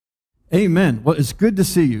Amen. Well, it's good to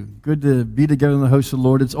see you. Good to be together in the house of the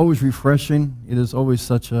Lord. It's always refreshing. It is always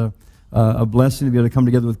such a blessing to be able to come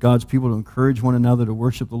together with God's people to encourage one another to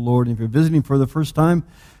worship the Lord. And if you're visiting for the first time,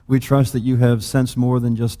 we trust that you have sensed more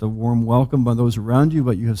than just a warm welcome by those around you,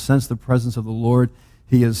 but you have sensed the presence of the Lord.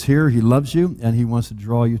 He is here. He loves you, and He wants to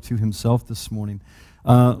draw you to Himself this morning.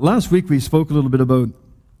 Last week, we spoke a little bit about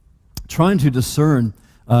trying to discern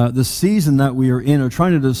the season that we are in, or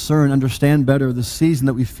trying to discern, understand better the season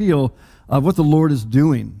that we feel of what the Lord is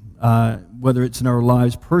doing, whether it's in our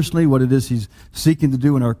lives personally, what it is He's seeking to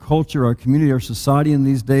do in our culture, our community, our society in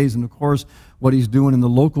these days, and of course, what He's doing in the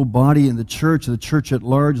local body, in the church at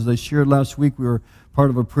large. As I shared last week, we were part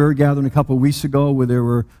of a prayer gathering a couple of weeks ago where there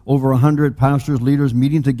were over 100 pastors, leaders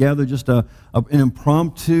meeting together, just an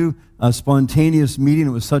impromptu, spontaneous meeting.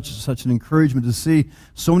 It was such an encouragement to see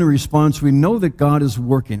so many responses. We know that God is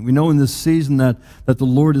working. We know in this season that the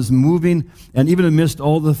Lord is moving, and even amidst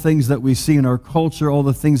all the things that we see in our culture, all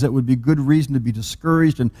the things that would be good reason to be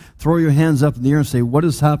discouraged and throw your hands up in the air and say, what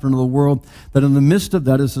is happening to the world? That in the midst of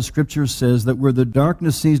that, as the Scripture says, that where the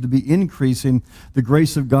darkness seems to be increasing, the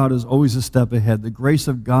grace of God is always a step ahead. The grace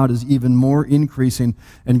of God is even more increasing,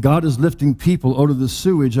 and God is lifting people out of the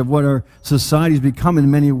sewage of what our society has become in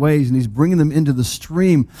many ways, and He's bringing them into the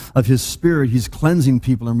stream of His Spirit. He's cleansing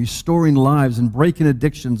people and restoring lives and breaking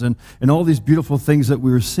addictions and all these beautiful things that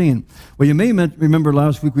we were seeing. Well, you may remember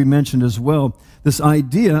last week we mentioned as well this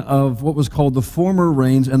idea of what was called the former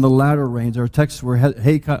rains and the latter rains. Our texts were,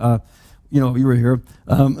 you were here.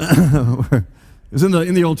 It was in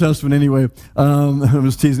the Old Testament anyway. I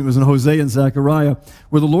was teasing. It was in Hosea and Zechariah,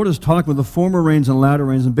 where the Lord is talking about the former rains and latter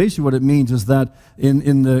rains. And basically, what it means is that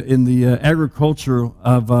in the agriculture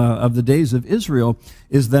of the days of Israel,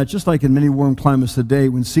 is that just like in many warm climates today,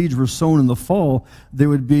 when seeds were sown in the fall, there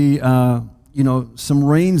would be some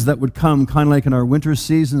rains that would come, kind of like in our winter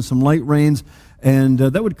season, some light rains, and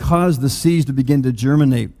that would cause the seeds to begin to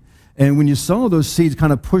germinate. And when you saw those seeds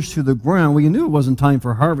kind of push through the ground, well, you knew it wasn't time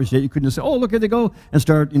for harvest yet. You couldn't just say, oh, look, here they go, and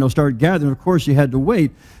start gathering. Of course, you had to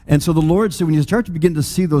wait. And so the Lord said, when you start to begin to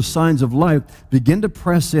see those signs of life, begin to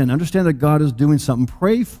press in. Understand that God is doing something.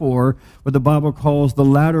 Pray for what the Bible calls the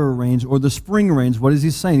latter rains or the spring rains. What is He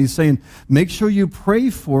saying? He's saying, make sure you pray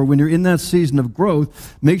for, when you're in that season of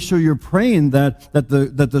growth, make sure you're praying that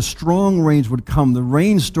the strong rains would come, the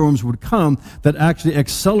rainstorms would come that actually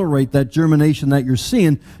accelerate that germination that you're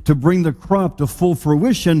seeing to bring the crop to full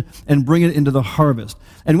fruition and bring it into the harvest.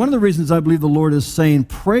 And one of the reasons I believe the Lord is saying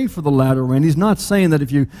pray for the latter rain, He's not saying that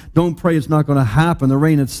if you don't pray it's not going to happen, the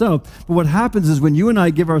rain itself. But what happens is when you and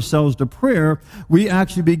I give ourselves to prayer, we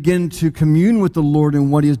actually begin to commune with the Lord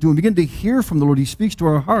in what He is doing, begin to hear from the Lord. He speaks to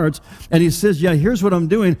our hearts and He says, yeah, here's what I'm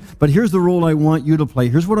doing, but here's the role I want you to play.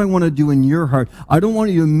 Here's what I want to do in your heart. I don't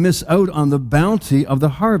want you to miss out on the bounty of the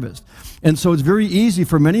harvest. And so it's very easy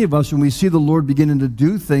for many of us when we see the Lord beginning to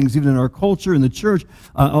do things, even in our culture, in the church,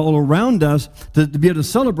 all around us, to be able to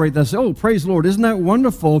celebrate that, say, oh, praise the Lord, isn't that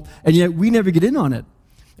wonderful? And yet we never get in on it.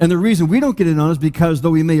 And the reason we don't get in on it is because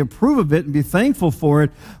though we may approve of it and be thankful for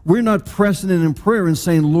it, we're not pressing in prayer and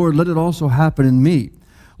saying, Lord, let it also happen in me.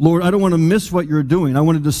 Lord, I don't want to miss what you're doing. I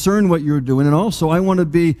want to discern what you're doing. And also, I want to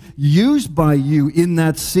be used by you in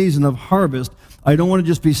that season of harvest. I don't want to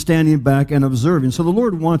just be standing back and observing. So the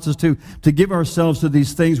Lord wants us to give ourselves to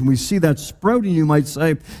these things. When we see that sprouting, you might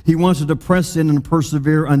say, He wants us to press in and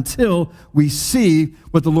persevere until we see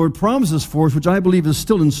what the Lord promises for us, which I believe is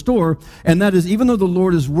still in store. And that is, even though the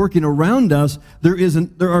Lord is working around us,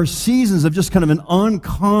 there are seasons of just kind of an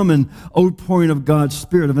uncommon outpouring of God's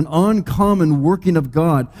Spirit, of an uncommon working of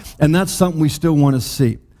God. And that's something we still want to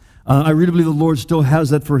see. I really believe the Lord still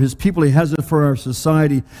has that for His people. He has it for our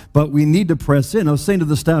society, but we need to press in. I was saying to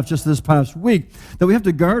the staff just this past week that we have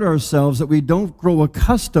to guard ourselves that we don't grow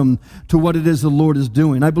accustomed to what it is the Lord is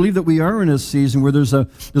doing. I believe that we are in a season where there's a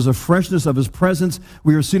freshness of His presence.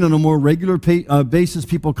 We are seeing on a more regular basis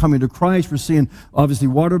people coming to Christ. We're seeing, obviously,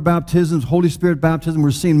 water baptisms, Holy Spirit baptism.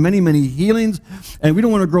 We're seeing many, many healings, and we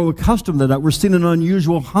don't want to grow accustomed to that. We're seeing an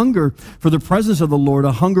unusual hunger for the presence of the Lord,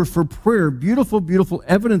 a hunger for prayer, beautiful, beautiful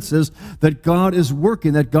evidences that God is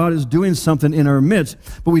working, that God is doing something in our midst.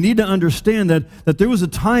 But we need to understand that there was a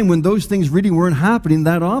time when those things really weren't happening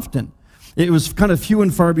that often. It was kind of few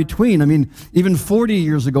and far between. I mean, even 40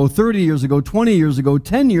 years ago, 30 years ago, 20 years ago,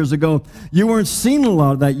 10 years ago, you weren't seeing a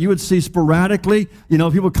lot of that. You would see sporadically,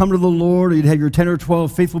 people come to the Lord, or you'd have your 10 or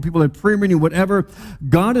 12 faithful people at prayer meeting, whatever.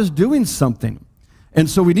 God is doing something. And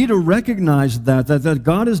so we need to recognize that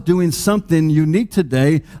God is doing something unique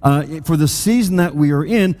today for the season that we are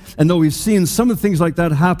in. And though we've seen some of the things like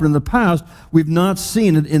that happen in the past, we've not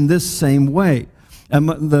seen it in this same way. And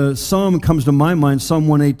the psalm comes to my mind, Psalm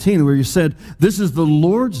 118, where you said, "This is the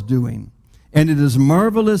Lord's doing, and it is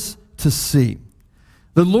marvelous to see."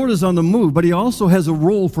 The Lord is on the move, but he also has a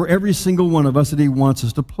role for every single one of us that he wants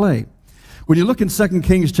us to play. When you look in 2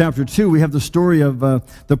 Kings chapter 2, we have the story of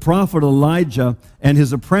the prophet Elijah and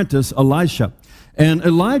his apprentice Elisha. And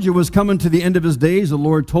Elijah was coming to the end of his days. The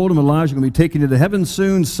Lord told him, Elijah, going to be taken to the heavens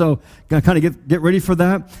soon, so kind of get ready for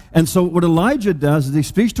that. And so what Elijah does is he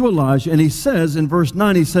speaks to Elijah, and he says in verse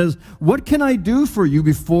 9, he says, "What can I do for you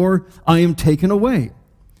before I am taken away?"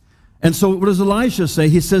 And so what does Elisha say?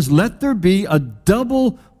 He says, "Let there be a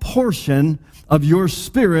double portion of your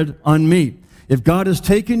spirit on me." If God has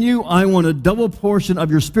taken you, I want a double portion of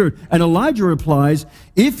your spirit. And Elijah replies,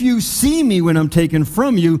 "If you see me when I'm taken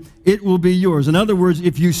from you, it will be yours." In other words,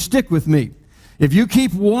 if you stick with me, if you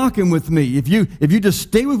keep walking with me, if you just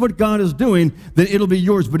stay with what God is doing, then it'll be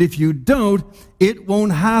yours. But if you don't, it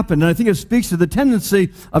won't happen. And I think it speaks to the tendency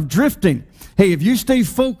of drifting. Hey, if you stay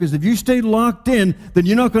focused, if you stay locked in, then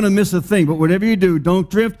you're not going to miss a thing. But whatever you do, don't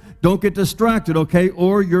drift, don't get distracted, okay,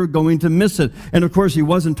 or you're going to miss it. And of course, he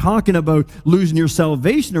wasn't talking about losing your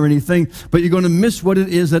salvation or anything, but you're going to miss what it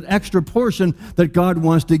is, that extra portion that God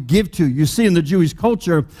wants to give to you. You see, in the Jewish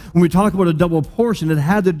culture, when we talk about a double portion, it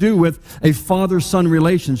had to do with a father-son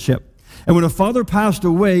relationship. And when a father passed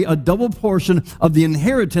away, a double portion of the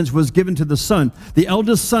inheritance was given to the son. The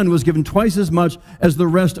eldest son was given twice as much as the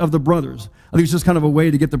rest of the brothers. I think it's just kind of a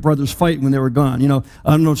way to get the brothers fighting when they were gone. You know,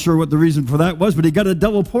 I'm not sure what the reason for that was, but he got a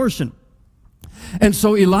double portion. And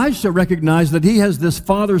so Elisha recognized that he has this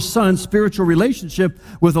father-son spiritual relationship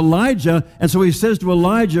with Elijah. And so he says to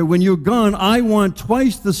Elijah, "When you're gone, I want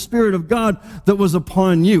twice the Spirit of God that was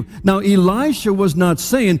upon you." Now, Elisha was not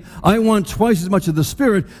saying, "I want twice as much of the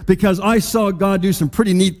Spirit because I saw God do some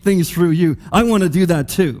pretty neat things through you. I want to do that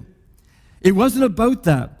too." It wasn't about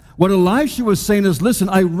that. What Elisha was saying is, listen,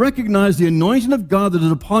 I recognize the anointing of God that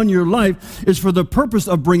is upon your life is for the purpose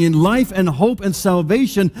of bringing life and hope and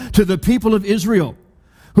salvation to the people of Israel,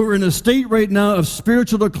 who are in a state right now of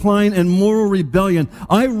spiritual decline and moral rebellion.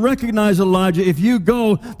 I recognize, Elijah, if you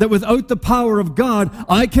go, that without the power of God,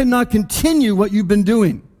 I cannot continue what you've been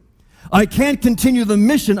doing. I can't continue the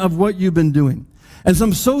mission of what you've been doing. And so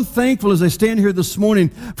I'm so thankful as I stand here this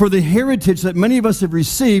morning for the heritage that many of us have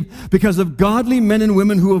received because of godly men and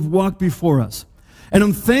women who have walked before us. And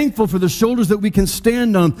I'm thankful for the shoulders that we can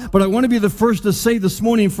stand on. But I want to be the first to say this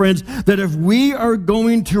morning, friends, that if we are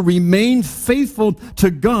going to remain faithful to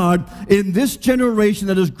God in this generation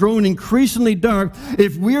that is growing increasingly dark,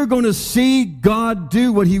 if we are going to see God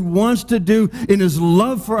do what he wants to do in his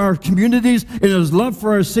love for our communities, in his love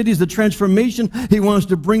for our cities, the transformation he wants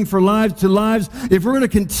to bring for lives, if we're going to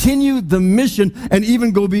continue the mission and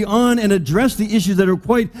even go beyond and address the issues that are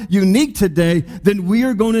quite unique today, then we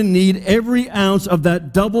are going to need every ounce of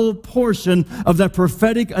that double portion of that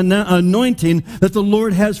prophetic anointing that the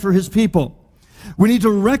Lord has for his people. We need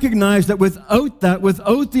to recognize that without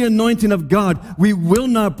the anointing of God, we will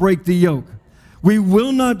not break the yoke. We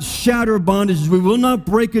will not shatter bondages. We will not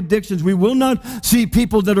break addictions. We will not see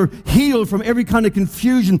people that are healed from every kind of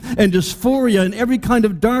confusion and dysphoria and every kind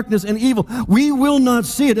of darkness and evil. We will not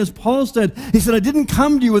see it. As Paul said, he said, "I didn't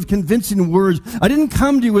come to you with convincing words. I didn't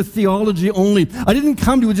come to you with theology only. I didn't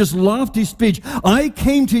come to you with just lofty speech. I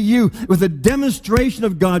came to you with a demonstration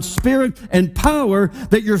of God's Spirit and power,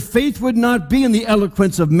 that your faith would not be in the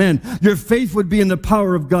eloquence of men. Your faith would be in the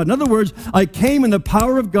power of God." In other words, I came in the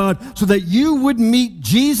power of God so that you would meet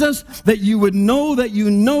Jesus, that you would know that you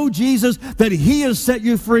know Jesus, that he has set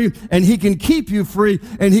you free, and he can keep you free,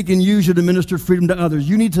 and he can use you to minister freedom to others.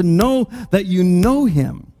 You need to know that you know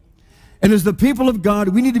him. And as the people of God,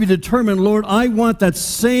 we need to be determined, Lord, I want that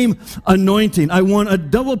same anointing. I want a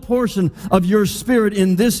double portion of your Spirit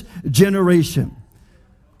in this generation.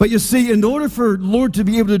 But you see, in order for Lord to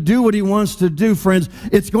be able to do what he wants to do, friends,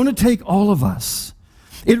 it's going to take all of us.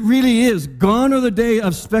 It really is. Gone are the days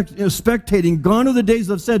of spectating. Gone are the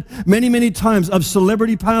days, I've said many, many times, of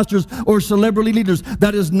celebrity pastors or celebrity leaders.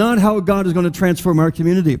 That is not how God is going to transform our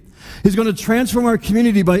community. He's going to transform our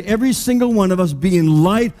community by every single one of us being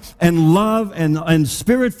light and love and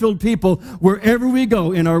spirit-filled people wherever we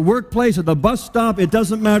go, in our workplace, at the bus stop. It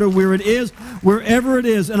doesn't matter where it is, wherever it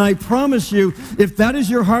is. And I promise you, if that is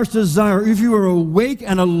your heart's desire, if you are awake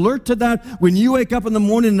and alert to that when you wake up in the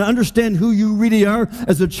morning and understand who you really are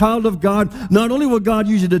as a child of God, not only will God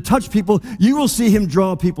use you to touch people, you will see him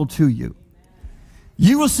draw people to you.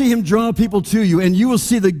 You will see him draw people to you, and you will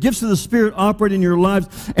see the gifts of the Spirit operate in your lives,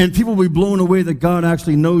 and people will be blown away that God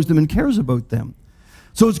actually knows them and cares about them.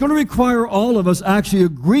 So it's going to require all of us actually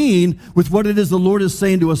agreeing with what it is the Lord is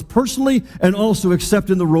saying to us personally and also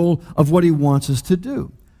accepting the role of what he wants us to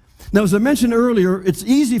do. Now, as I mentioned earlier, it's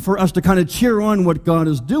easy for us to kind of cheer on what God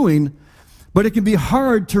is doing, but it can be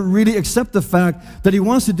hard to really accept the fact that he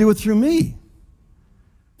wants to do it through me.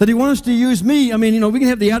 That he wants to use me. I mean, we can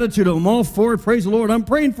have the attitude of, I'm all for it, praise the Lord, I'm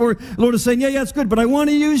praying for it. The Lord is saying, yeah, it's good, but I want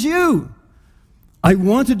to use you. I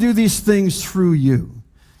want to do these things through you.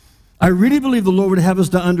 I really believe the Lord would have us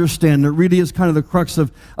to understand. It really is kind of the crux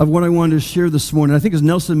of what I wanted to share this morning. I think it's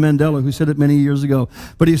Nelson Mandela who said it many years ago.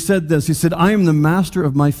 But he said this. He said, I am the master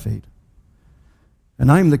of my fate,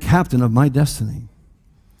 and I am the captain of my destiny.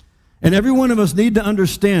 And every one of us need to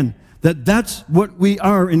understand that that's what we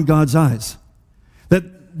are in God's eyes. That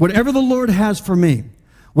whatever the Lord has for me,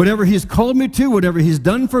 whatever he's called me to, whatever he's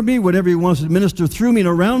done for me, whatever he wants to minister through me and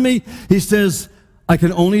around me, he says, I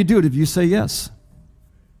can only do it if you say yes.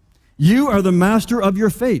 You are the master of your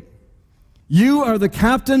fate. You are the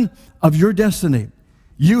captain of your destiny.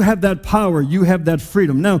 You have that power. You have that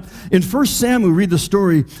freedom. Now, in 1 Samuel, we read the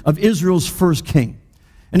story of Israel's first king.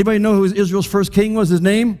 Anybody know who Israel's first king was? His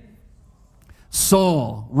name?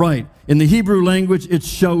 Saul, right. In the Hebrew language, it's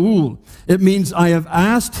Shaul. It means, I have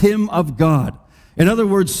asked him of God. In other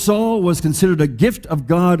words, Saul was considered a gift of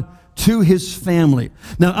God to his family.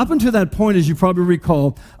 Now, up until that point, as you probably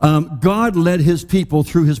recall, God led his people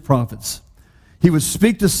through his prophets. He would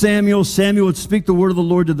speak to Samuel. Samuel would speak the word of the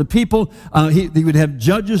Lord to the people. He would have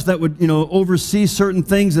judges that would, oversee certain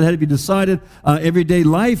things that had to be decided, everyday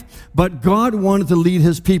life. But God wanted to lead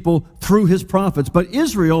his people through his prophets. But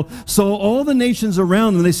Israel saw all the nations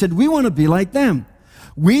around them. They said, we want to be like them.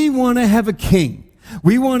 We want to have a king.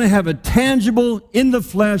 We want to have a tangible, in the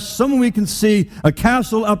flesh, someone we can see, a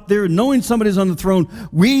castle up there, knowing somebody's on the throne.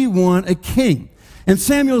 We want a king. And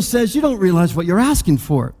Samuel says, you don't realize what you're asking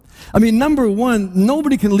for. I mean, number one,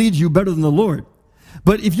 nobody can lead you better than the Lord.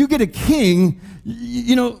 But if you get a king,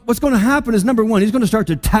 what's going to happen is, number one, he's going to start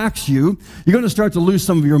to tax you. You're going to start to lose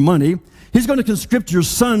some of your money. He's going to conscript your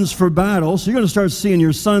sons for battle, so you're going to start seeing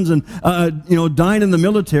your sons dying in the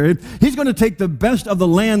military. He's going to take the best of the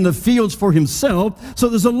land, the fields for himself. So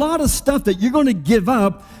there's a lot of stuff that you're going to give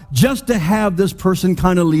up just to have this person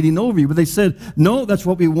kind of leading over you. But they said, no, that's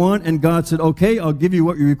what we want. And God said, okay, I'll give you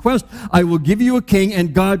what you request. I will give you a king,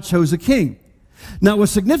 and God chose a king. Now,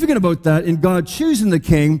 what's significant about that in God choosing the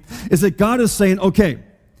king is that God is saying, okay,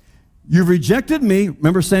 you've rejected me.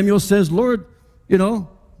 Remember, Samuel says, Lord,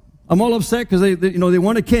 I'm all upset because they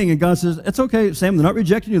want a king. And God says, it's okay, Sam, they're not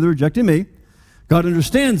rejecting you, they're rejecting me. God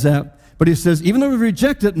understands that. But he says, even though they've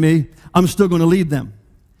rejected me, I'm still going to lead them.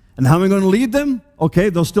 And how am I going to lead them? Okay,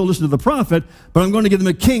 they'll still listen to the prophet, but I'm going to give them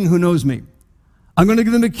a king who knows me. I'm going to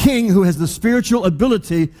give them a king who has the spiritual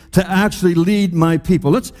ability to actually lead my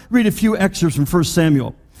people. Let's read a few excerpts from 1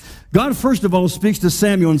 Samuel. God, first of all, speaks to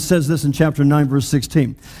Samuel and says this in chapter 9, verse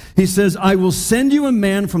 16. He says, I will send you a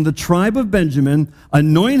man from the tribe of Benjamin,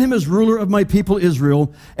 anoint him as ruler of my people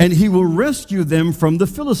Israel, and he will rescue them from the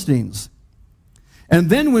Philistines. And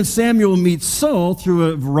then when Samuel meets Saul through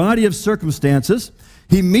a variety of circumstances,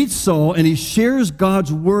 he meets Saul and he shares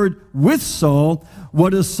God's word with Saul.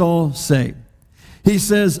 What does Saul say? He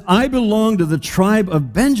says, I belong to the tribe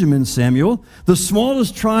of Benjamin, Samuel, the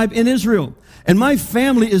smallest tribe in Israel. And my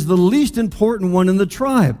family is the least important one in the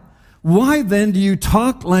tribe. Why then do you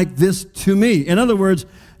talk like this to me? In other words,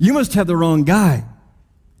 you must have the wrong guy.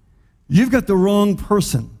 You've got the wrong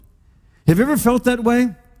person. Have you ever felt that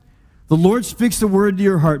way? The Lord speaks the word to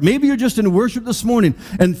your heart. Maybe you're just in worship this morning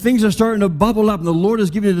and things are starting to bubble up and the Lord has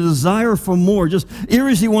given you the desire for more. Just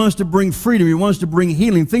areas he wants to bring freedom. He wants to bring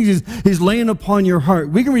healing. Things he's laying upon your heart.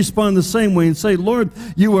 We can respond the same way and say, Lord,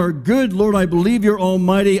 you are good. Lord, I believe you're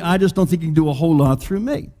almighty. I just don't think you can do a whole lot through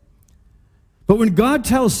me. But when God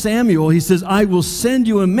tells Samuel, he says, I will send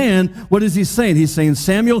you a man. What is he saying? He's saying,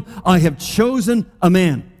 Samuel, I have chosen a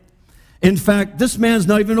man. In fact, this man's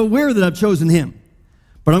not even aware that I've chosen him.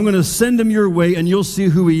 But I'm going to send him your way, and you'll see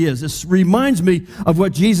who he is. This reminds me of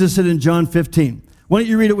what Jesus said in John 15. Why don't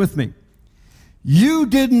you read it with me? You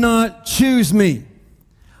did not choose me.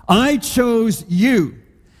 I chose you,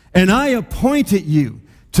 and I appointed you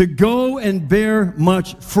to go and bear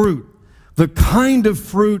much fruit, the kind of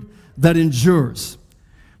fruit that endures.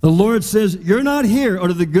 The Lord says, you're not here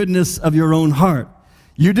out of the goodness of your own heart.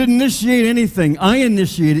 You didn't initiate anything. I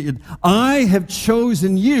initiated it. I have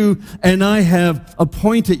chosen you, and I have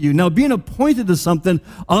appointed you. Now, being appointed to something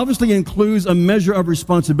obviously includes a measure of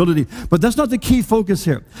responsibility, but that's not the key focus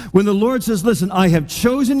here. When the Lord says, listen, I have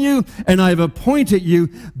chosen you, and I have appointed you,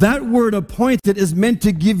 that word appointed is meant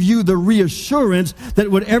to give you the reassurance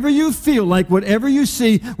that whatever you feel like, whatever you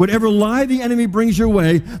see, whatever lie the enemy brings your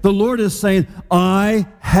way, the Lord is saying, I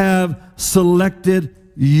have selected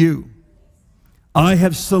you. I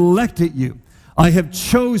have selected you. I have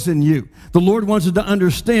chosen you. The Lord wants us to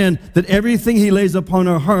understand that everything he lays upon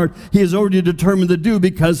our heart, he has already determined to do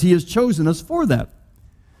because he has chosen us for that.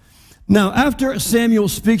 Now, after Samuel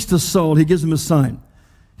speaks to Saul, he gives him a sign.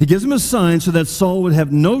 He gives him a sign so that Saul would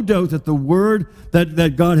have no doubt that the word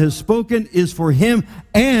that God has spoken is for him,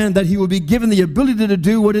 and that he will be given the ability to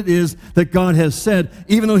do what it is that God has said,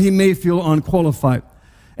 even though he may feel unqualified.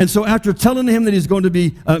 And so after telling him that he's going to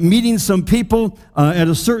be meeting some people at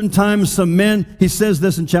a certain time, some men, he says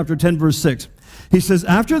this in chapter 10, verse 6. He says,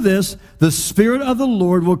 after this, the Spirit of the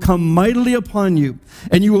Lord will come mightily upon you,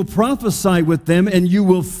 and you will prophesy with them, and you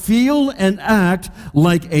will feel and act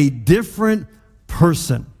like a different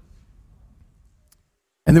person.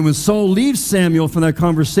 And then when Saul leaves Samuel from that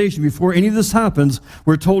conversation, before any of this happens,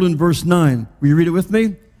 we're told in verse 9, will you read it with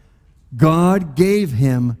me? God gave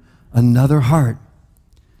him another heart.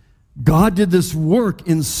 God did this work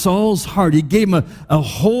in Saul's heart. He gave him a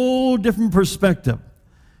whole different perspective.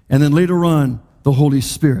 And then later on, the Holy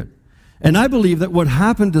Spirit. And I believe that what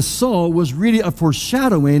happened to Saul was really a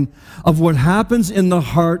foreshadowing of what happens in the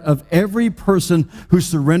heart of every person who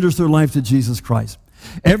surrenders their life to Jesus Christ.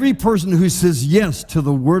 Every person who says yes to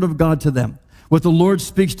the Word of God to them. What the Lord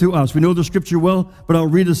speaks to us. We know the Scripture well, but I'll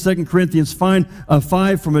read it 2 Corinthians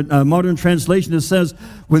 5 from a modern translation. It says,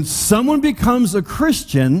 when someone becomes a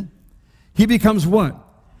Christian, he becomes what?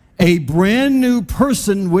 A brand new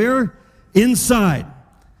person where? Inside.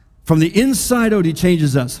 From the inside out, he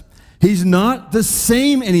changes us. He's not the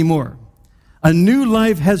same anymore. A new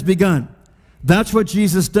life has begun. That's what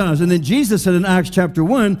Jesus does. And then Jesus said in Acts chapter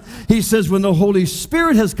 1, he says, when the Holy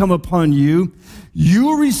Spirit has come upon you, you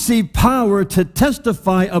will receive power to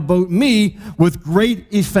testify about me with great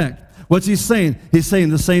effect. What's he saying? He's saying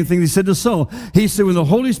the same thing he said to Saul. He said, when the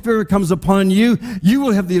Holy Spirit comes upon you, you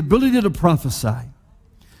will have the ability to prophesy.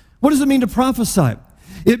 What does it mean to prophesy?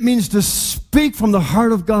 It means to speak from the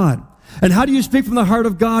heart of God. And how do you speak from the heart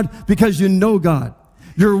of God? Because you know God.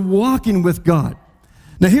 You're walking with God.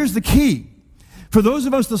 Now here's the key. For those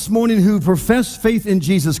of us this morning who profess faith in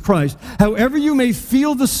Jesus Christ, however you may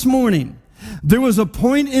feel this morning, there was a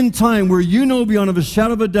point in time where you know beyond a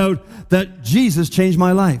shadow of a doubt that Jesus changed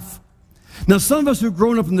my life. Now, some of us who've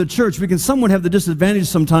grown up in the church, we can somewhat have the disadvantage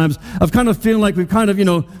sometimes of kind of feeling like we've kind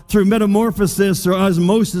of, through metamorphosis or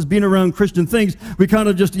osmosis, being around Christian things, we kind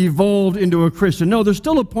of just evolved into a Christian. No, there's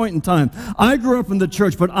still a point in time. I grew up in the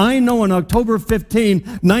church, but I know on October 15,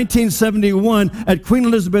 1971, at Queen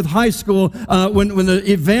Elizabeth High School, when the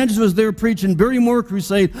evangelist was there preaching Barrymore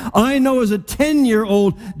Crusade, I know as a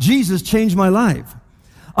 10-year-old, Jesus changed my life.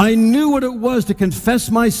 I knew what it was to confess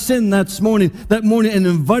my sin that morning and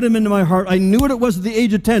invite him into my heart. I knew what it was at the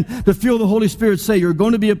age of 10 to feel the Holy Spirit say, you're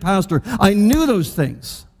going to be a pastor. I knew those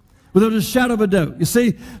things without a shadow of a doubt. You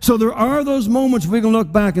see, so there are those moments we can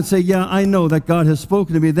look back and say, yeah, I know that God has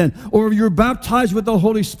spoken to me then. Or if you're baptized with the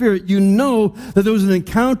Holy Spirit, you know that there was an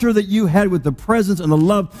encounter that you had with the presence and the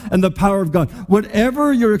love and the power of God.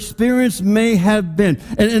 Whatever your experience may have been,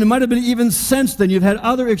 and it might have been even since then, you've had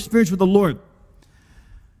other experience with the Lord.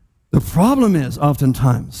 The problem is,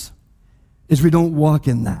 oftentimes, is we don't walk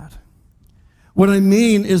in that. What I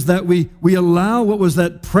mean is that we allow what was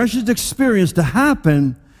that precious experience to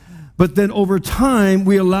happen, but then over time,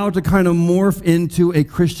 we allow it to kind of morph into a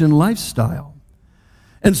Christian lifestyle.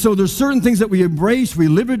 And so there's certain things that we embrace, we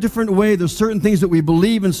live a different way, there's certain things that we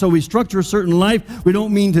believe, and so we structure a certain life. We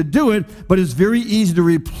don't mean to do it, but it's very easy to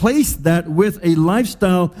replace that with a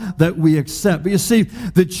lifestyle that we accept. But you see,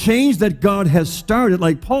 the change that God has started,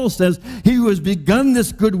 like Paul says, he who has begun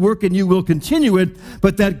this good work and you will continue it,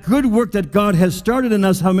 but that good work that God has started in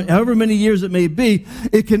us, however many years it may be,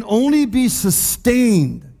 it can only be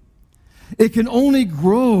sustained. It can only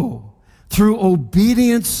grow through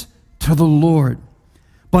obedience to the Lord.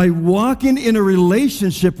 By walking in a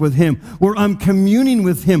relationship with him, where I'm communing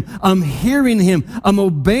with him, I'm hearing him, I'm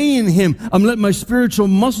obeying him, I'm letting my spiritual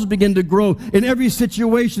muscles begin to grow. In every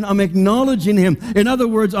situation, I'm acknowledging him. In other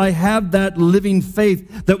words, I have that living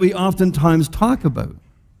faith that we oftentimes talk about.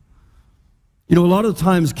 A lot of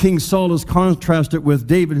times King Saul is contrasted with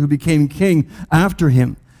David, who became king after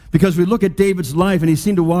him. Because we look at David's life, and he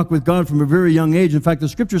seemed to walk with God from a very young age. In fact, the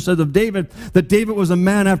scripture says of David that David was a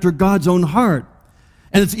man after God's own heart.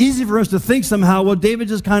 And it's easy for us to think somehow, well, David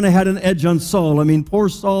just kind of had an edge on Saul. I mean, poor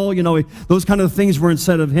Saul, those kind of things weren't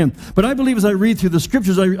said of him. But I believe as I read through the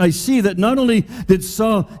scriptures, I see that not only did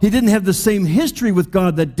Saul, he didn't have the same history with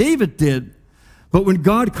God that David did, but when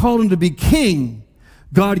God called him to be king,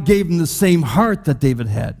 God gave him the same heart that David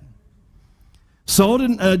had.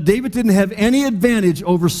 David didn't have any advantage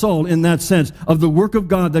over Saul in that sense of the work of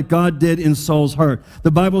God that God did in Saul's heart.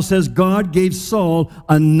 The Bible says God gave Saul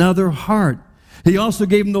another heart. He also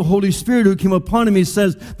gave him the Holy Spirit who came upon him, he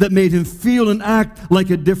says, that made him feel and act like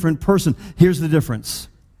a different person. Here's the difference.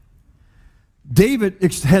 David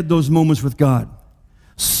had those moments with God.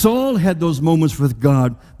 Saul had those moments with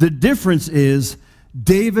God. The difference is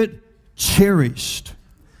David cherished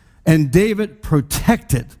and David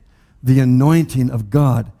protected the anointing of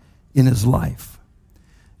God in his life.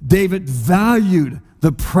 David valued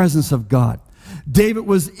the presence of God. David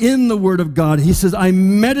was in the Word of God. He says, I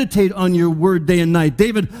meditate on your Word day and night.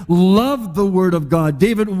 David loved the Word of God.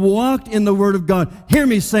 David walked in the Word of God. Hear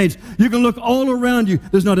me, saints. You can look all around you.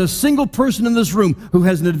 There's not a single person in this room who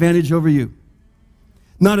has an advantage over you.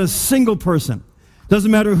 Not a single person. Doesn't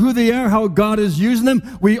matter who they are, how God is using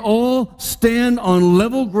them. We all stand on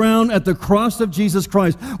level ground at the cross of Jesus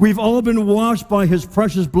Christ. We've all been washed by His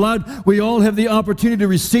precious blood. We all have the opportunity to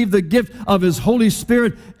receive the gift of His Holy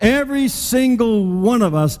Spirit. Every single one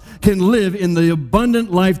of us can live in the abundant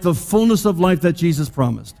life, the fullness of life that Jesus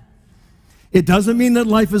promised. It doesn't mean that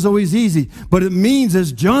life is always easy, but it means,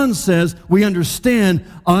 as John says, we understand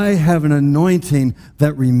I have an anointing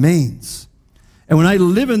that remains. And when I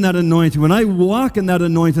live in that anointing, when I walk in that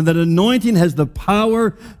anointing has the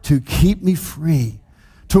power to keep me free,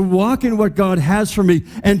 to walk in what God has for me,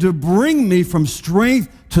 and to bring me from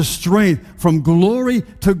strength to strength, from glory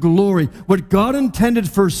to glory. What God intended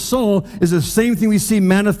for Saul is the same thing we see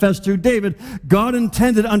manifest through David. God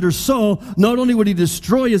intended under Saul, not only would he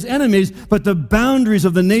destroy his enemies, but the boundaries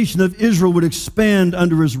of the nation of Israel would expand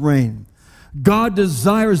under his reign. God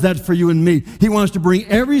desires that for you and me. He wants to bring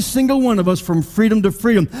every single one of us from freedom to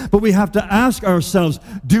freedom. But we have to ask ourselves,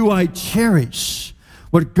 do I cherish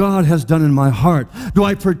what God has done in my heart? Do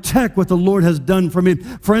I protect what the Lord has done for me?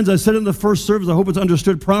 Friends, I said in the first service, I hope it's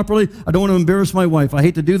understood properly. I don't want to embarrass my wife. I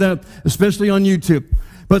hate to do that, especially on YouTube.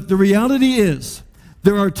 But the reality is,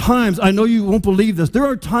 there are times, I know you won't believe this, there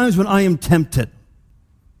are times when I am tempted.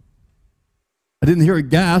 I didn't hear a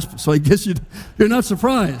gasp, so I guess you're not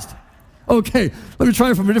surprised. Okay, let me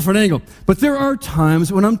try it from a different angle. But there are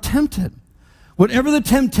times when I'm tempted. Whatever the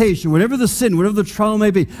temptation, whatever the sin, whatever the trial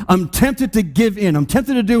may be, I'm tempted to give in. I'm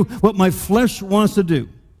tempted to do what my flesh wants to do.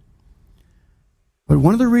 But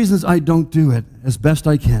one of the reasons I don't do it as best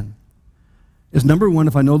I can is, number one,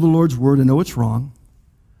 if I know the Lord's word, I know it's wrong.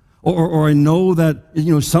 Or I know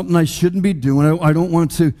that, something I shouldn't be doing. I don't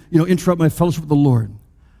want to, interrupt my fellowship with the Lord.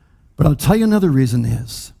 But I'll tell you another reason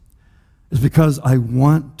is because I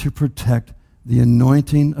want to protect the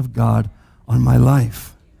anointing of God on my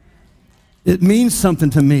life. It means something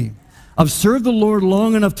to me. I've served the Lord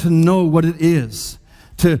long enough to know what it is,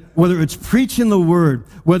 whether it's preaching the word,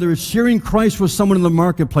 whether it's sharing Christ with someone in the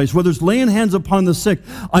marketplace, whether it's laying hands upon the sick.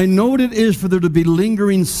 I know what it is for there to be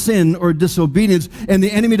lingering sin or disobedience and the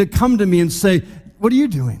enemy to come to me and say, what are you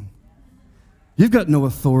doing? You've got no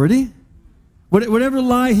authority. Whatever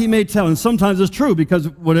lie he may tell, and sometimes it's true because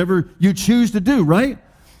whatever you choose to do, right?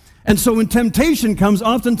 And so when temptation comes,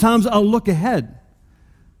 oftentimes I'll look ahead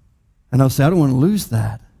and I'll say, I don't want to lose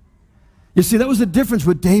that. You see, that was the difference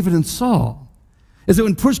with David and Saul, is that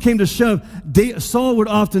when push came to shove, Saul would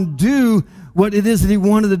often do what it is that he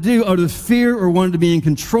wanted to do out of fear or wanted to be in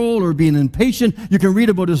control or being impatient. You can read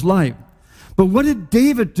about his life. But what did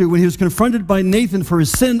David do when he was confronted by Nathan for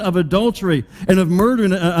his sin of adultery and of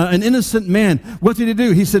murdering an innocent man? What did he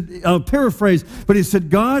do? He said, I'll paraphrase, but he said,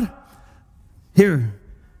 God, here,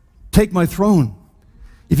 take my throne.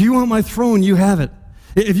 If you want my throne, you have it.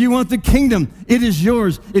 If you want the kingdom, it is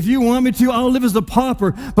yours. If you want me to, I'll live as a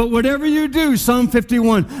pauper. But whatever you do, Psalm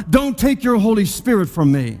 51, don't take your Holy Spirit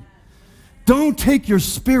from me. Don't take your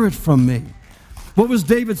spirit from me. What was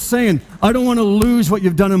David saying? I don't want to lose what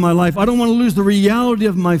you've done in my life. I don't want to lose the reality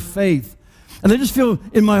of my faith. And I just feel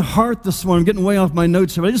in my heart this morning, I'm getting way off my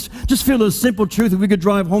notes here, but I just feel a simple truth, if we could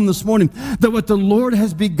drive home this morning, that what the Lord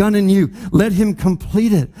has begun in you, let him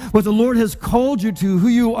complete it. What the Lord has called you to, who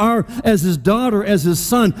you are as his daughter, as his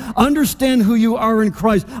son, understand who you are in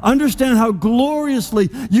Christ. Understand how gloriously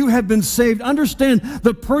you have been saved. Understand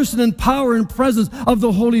the person and power and presence of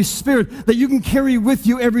the Holy Spirit that you can carry with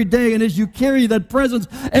you every day. And as you carry that presence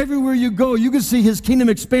everywhere you go, you can see his kingdom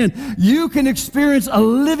expand. You can experience a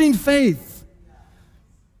living faith.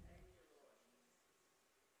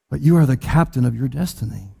 But you are the captain of your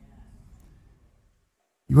destiny.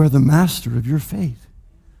 You are the master of your fate.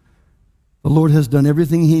 The Lord has done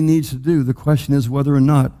everything he needs to do. The question is whether or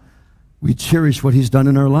not we cherish what he's done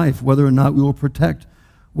in our life, whether or not we will protect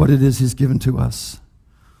what it is he's given to us.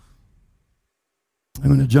 I'm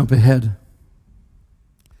going to jump ahead.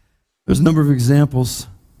 There's a number of examples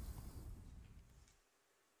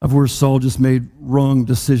of where Saul just made wrong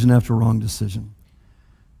decision after wrong decision.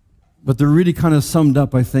 But they're really kind of summed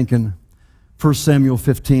up, I think, in 1 Samuel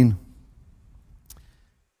 15.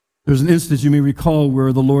 There's an instance you may recall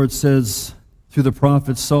where the Lord says through the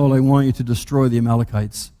prophet, Saul, I want you to destroy the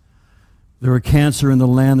Amalekites. They're a cancer in the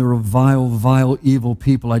land. They're a vile, vile, evil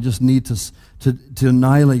people. I just need to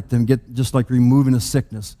annihilate them, just like removing a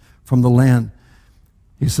sickness from the land.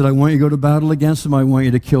 He said, I want you to go to battle against them. I want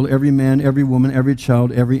you to kill every man, every woman, every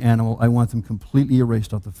child, every animal. I want them completely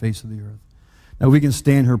erased off the face of the earth. Now, we can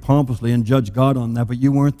stand here pompously and judge God on that, but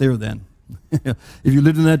you weren't there then. If you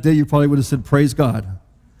lived in that day, you probably would have said, praise God.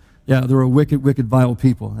 Yeah, they're a wicked, wicked, vile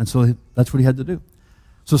people. And so that's what he had to do.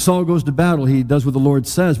 So Saul goes to battle. He does what the Lord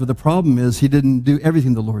says, but the problem is he didn't do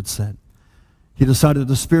everything the Lord said. He decided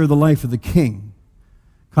to spare the life of the king,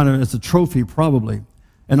 kind of as a trophy probably,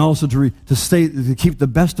 and also to keep the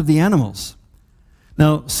best of the animals.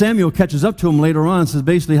 Now, Samuel catches up to him later on and says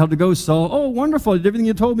basically, how'd it go, Saul? Oh, wonderful. I did everything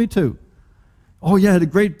you told me to. Oh, yeah, I had a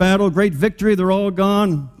great battle, great victory. They're all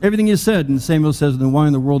gone. Everything you said. And Samuel says, then why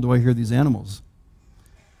in the world do I hear these animals?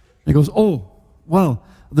 And he goes, oh, well,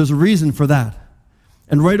 there's a reason for that.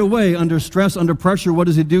 And right away, under stress, under pressure, what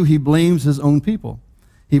does he do? He blames his own people.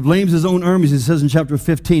 He blames his own armies. He says in chapter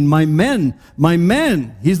 15, my men,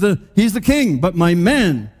 he's the king, but my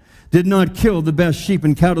men did not kill the best sheep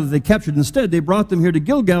and cattle that they captured. Instead, they brought them here to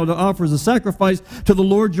Gilgal to offer as a sacrifice to the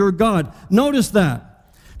Lord your God. Notice that.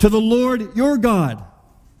 To the Lord your God,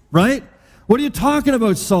 right? What are you talking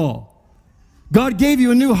about, Saul? God gave you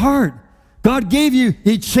a new heart.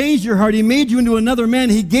 He changed your heart. He made you into another man.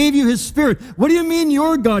 He gave you his spirit. What do you mean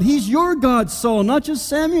your God? He's your God, Saul, not just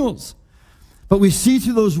Samuel's. But we see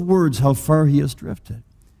through those words how far he has drifted.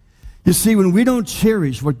 You see, when we don't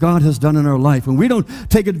cherish what God has done in our life, when we don't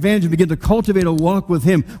take advantage and begin to cultivate a walk with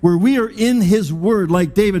him, where we are in his word,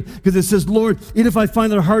 like David, because it says, Lord, even if I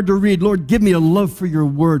find it hard to read, Lord, give me a love for your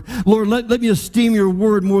word. Lord, let me esteem your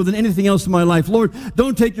word more than anything else in my life. Lord,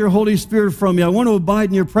 don't take your Holy Spirit from me. I want to abide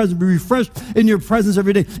in your presence, be refreshed in your presence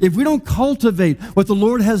every day. If we don't cultivate what the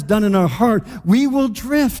Lord has done in our heart, we will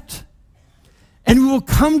drift. And we will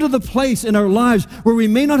come to the place in our lives where we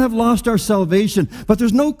may not have lost our salvation, but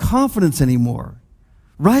there's no confidence anymore,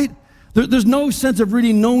 right? There's no sense of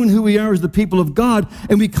really knowing who we are as the people of God,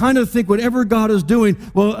 and we kind of think whatever God is doing,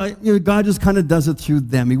 well, God just kind of does it through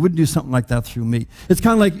them. He wouldn't do something like that through me. It's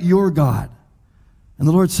kind of like your God. And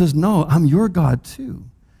the Lord says, no, I'm your God too.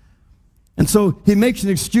 And so he makes an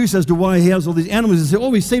excuse as to why he has all these animals. He says, oh,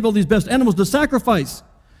 we saved all these best animals to sacrifice.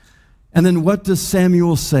 And then what does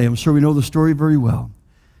Samuel say? I'm sure we know the story very well.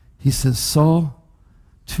 He says, Saul,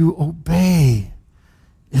 to obey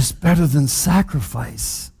is better than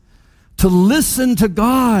sacrifice. To listen to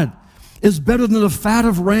God is better than the fat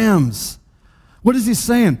of rams. What is he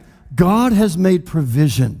saying? God has made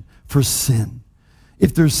provision for sin.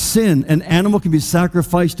 If there's sin, an animal can be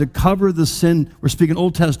sacrificed to cover the sin. We're speaking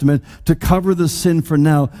Old Testament, to cover the sin for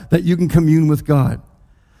now, that you can commune with God.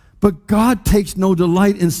 But God takes no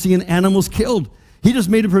delight in seeing animals killed. He just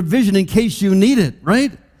made a provision in case you need it,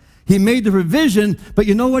 right? He made the provision, but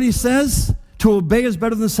you know what he says? To obey is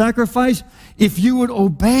better than sacrifice. If you would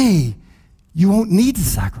obey, you won't need to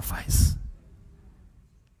sacrifice.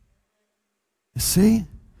 You see?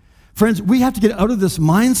 Friends, we have to get out of this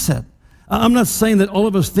mindset. I'm not saying that all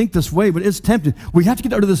of us think this way, but it's tempting. We have to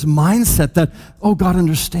get out of this mindset that, oh, God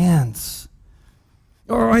understands.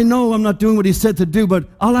 Or I know I'm not doing what he said to do, but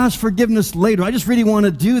I'll ask forgiveness later. I just really want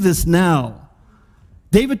to do this now.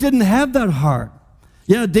 David didn't have that heart.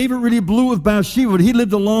 Yeah, David really blew with Bathsheba, but he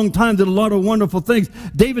lived a long time, did a lot of wonderful things.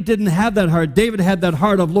 David didn't have that heart. David had that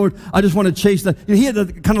heart of, Lord, I just want to chase that. He had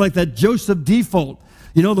kind of like that Joseph default.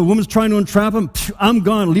 You know, the woman's trying to entrap him. I'm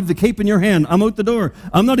gone. Leave the cape in your hand. I'm out the door.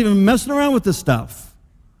 I'm not even messing around with this stuff.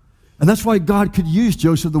 And that's why God could use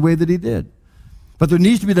Joseph the way that he did. But there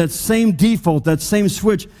needs to be that same default, that same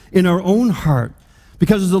switch in our own heart.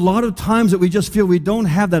 Because there's a lot of times that we just feel we don't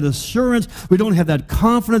have that assurance, we don't have that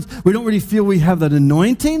confidence, we don't really feel we have that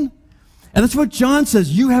anointing. And that's what John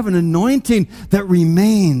says. You have an anointing that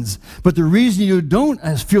remains. But the reason you don't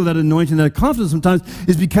feel that anointing, that confidence sometimes,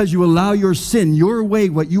 is because you allow your sin, your way,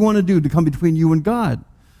 what you want to do, to come between you and God.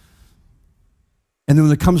 And then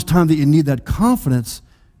when it comes time that you need that confidence,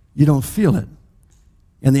 you don't feel it.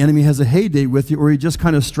 And the enemy has a heyday with you, or he just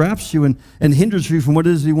kind of straps you and hinders you from what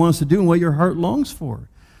it is he wants to do and what your heart longs for.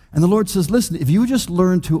 And the Lord says, listen, if you just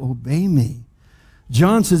learn to obey me.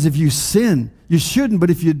 John says, if you sin, you shouldn't, but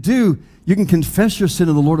if you do, you can confess your sin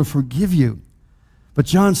and the Lord will forgive you. But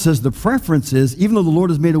John says the preference is, even though the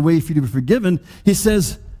Lord has made a way for you to be forgiven, he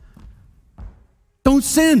says, don't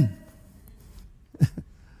sin.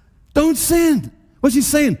 Don't sin. What's he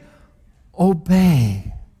saying?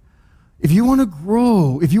 Obey. If you want to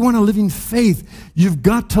grow, if you want to live in faith, you've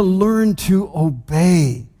got to learn to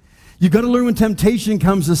obey. You've got to learn when temptation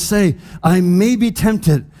comes to say, I may be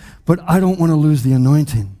tempted, but I don't want to lose the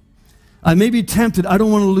anointing. I may be tempted. I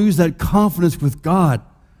don't want to lose that confidence with God.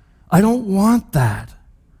 I don't want that.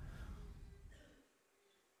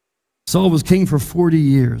 Saul was king for 40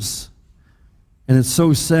 years. And it's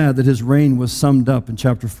so sad that his reign was summed up in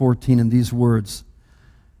chapter 14 in these words.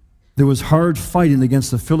 There was hard fighting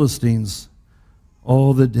against the Philistines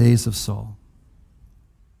all the days of Saul.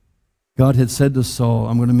 God had said to Saul,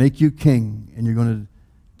 I'm going to make you king, and you're going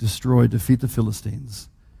to defeat the Philistines.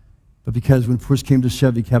 But because when push came to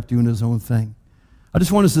shove, he kept doing his own thing. I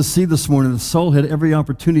just want us to see this morning that Saul had every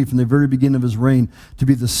opportunity from the very beginning of his reign to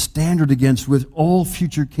be the standard against which all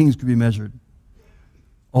future kings could be measured.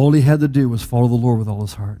 All he had to do was follow the Lord with all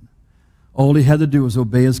his heart. All he had to do was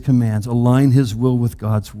obey his commands, align his will with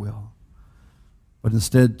God's will. But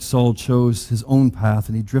instead, Saul chose his own path,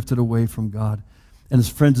 and he drifted away from God. And his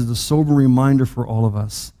friends, it's a sober reminder for all of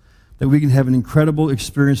us that we can have an incredible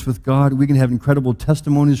experience with God, we can have incredible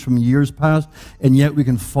testimonies from years past, and yet we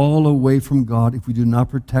can fall away from God if we do not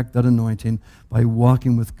protect that anointing by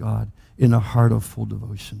walking with God in a heart of full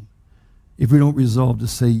devotion. If we don't resolve to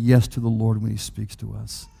say yes to the Lord when he speaks to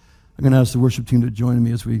us. I'm going to ask the worship team to join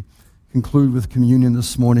me as we conclude with communion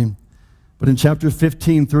this morning. But in chapter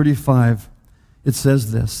 15:35, it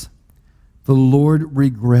says this, the Lord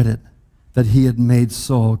regretted that he had made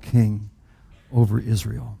Saul king over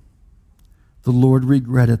Israel. The Lord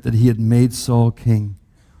regretted that he had made Saul king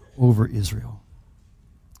over Israel.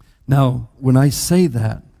 Now, when I say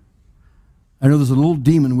that, I know there's a little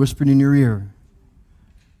demon whispering in your ear.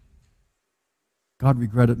 God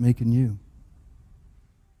regretted making you.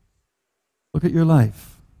 Look at your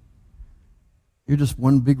life. You're just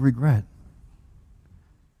one big regret.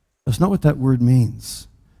 That's not what that word means.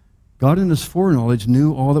 God in his foreknowledge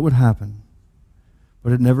knew all that would happen,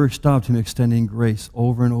 but it never stopped him extending grace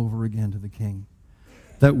over and over again to the king.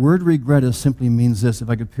 That word regret simply means this. If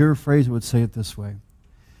I could paraphrase, I would say it this way.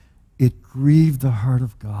 It grieved the heart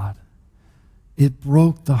of God. It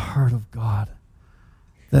broke the heart of God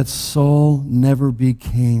that Saul never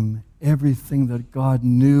became everything that God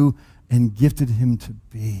knew and gifted him to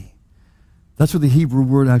be. That's what the Hebrew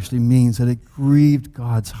word actually means, that it grieved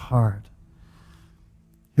God's heart.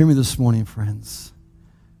 Hear me this morning, friends.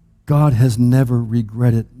 God has never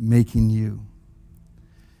regretted making you.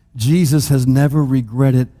 Jesus has never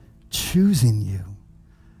regretted choosing you.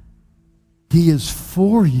 He is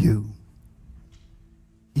for you.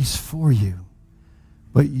 He's for you.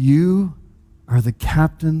 But you are the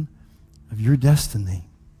captain of your destiny.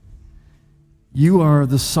 You are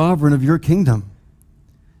the sovereign of your kingdom.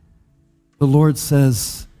 The Lord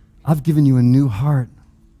says, I've given you a new heart.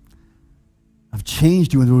 I've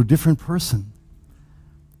changed you into a different person.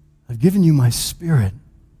 I've given you my spirit.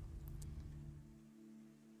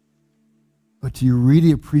 But do you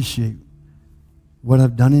really appreciate what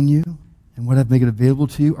I've done in you and what I've made it available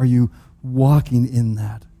to you? Are you walking in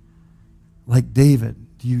that? Like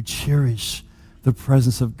David, do you cherish the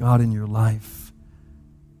presence of God in your life?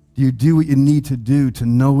 Do you do what you need to do to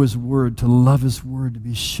know his word, to love his word, to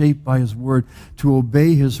be shaped by his word, to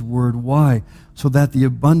obey his word? Why? So that the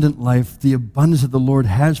abundant life, the abundance that the Lord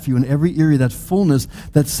has for you in every area, that fullness,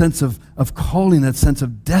 that sense of calling, that sense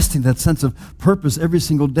of destiny, that sense of purpose every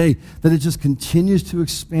single day, that it just continues to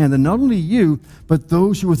expand. And not only you, but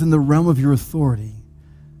those who are within the realm of your authority,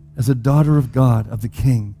 as a daughter of God, of the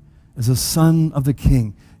King, as a son of the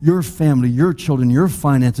King, your family, your children, your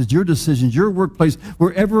finances, your decisions, your workplace,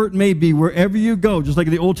 wherever it may be, wherever you go, just like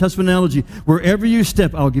in the Old Testament analogy, wherever you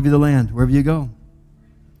step, I'll give you the land, wherever you go.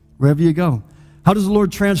 Wherever you go. How does the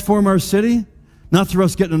Lord transform our city? Not through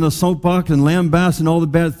us getting in a soapbox and lambasting all the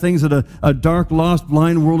bad things that a dark, lost,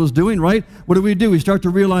 blind world is doing, right? What do? We start to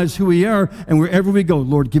realize who we are, and wherever we go,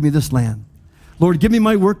 Lord, give me this land. Lord, give me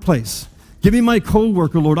my workplace. Give me my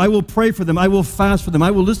co-worker, Lord. I will pray for them. I will fast for them. I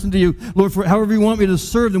will listen to you, Lord, for however you want me to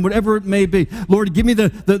serve them, whatever it may be. Lord, give me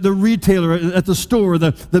the retailer at the store,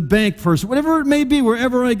 the bank person, whatever it may be,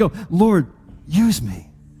 wherever I go. Lord, use me.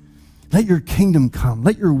 Let your kingdom come.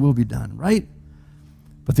 Let your will be done, right?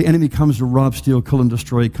 But the enemy comes to rob, steal, kill, and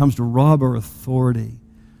destroy. He comes to rob our authority.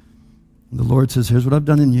 And the Lord says, here's what I've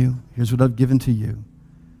done in you. Here's what I've given to you.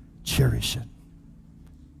 Cherish it.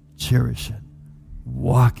 Cherish it.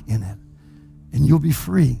 Walk in it. And you'll be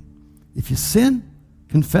free. If you sin,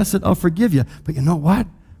 confess it, I'll forgive you. But you know what?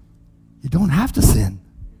 You don't have to sin.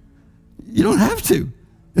 You don't have to.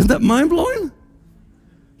 Isn't that mind-blowing?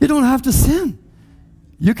 You don't have to sin.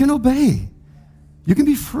 You can obey. You can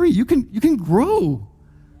be free. You can grow.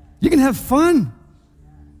 You can have fun.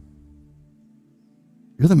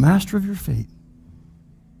 You're the master of your fate.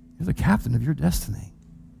 You're the captain of your destiny.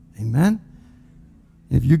 Amen?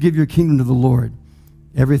 If you give your kingdom to the Lord,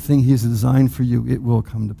 everything He's designed for you, it will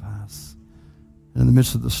come to pass. And in the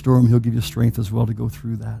midst of the storm, He'll give you strength as well to go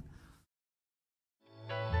through that.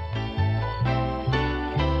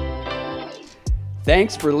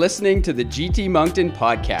 Thanks for listening to the GT Moncton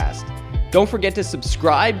podcast. Don't forget to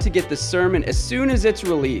subscribe to get the sermon as soon as it's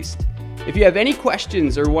released. If you have any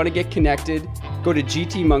questions or want to get connected, go to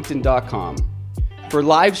gtmoncton.com. For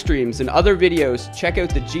live streams and other videos, check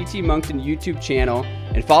out the GT Moncton YouTube channel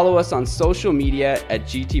and follow us on social media at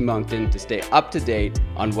GT Moncton to stay up to date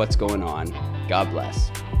on what's going on. God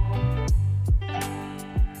bless.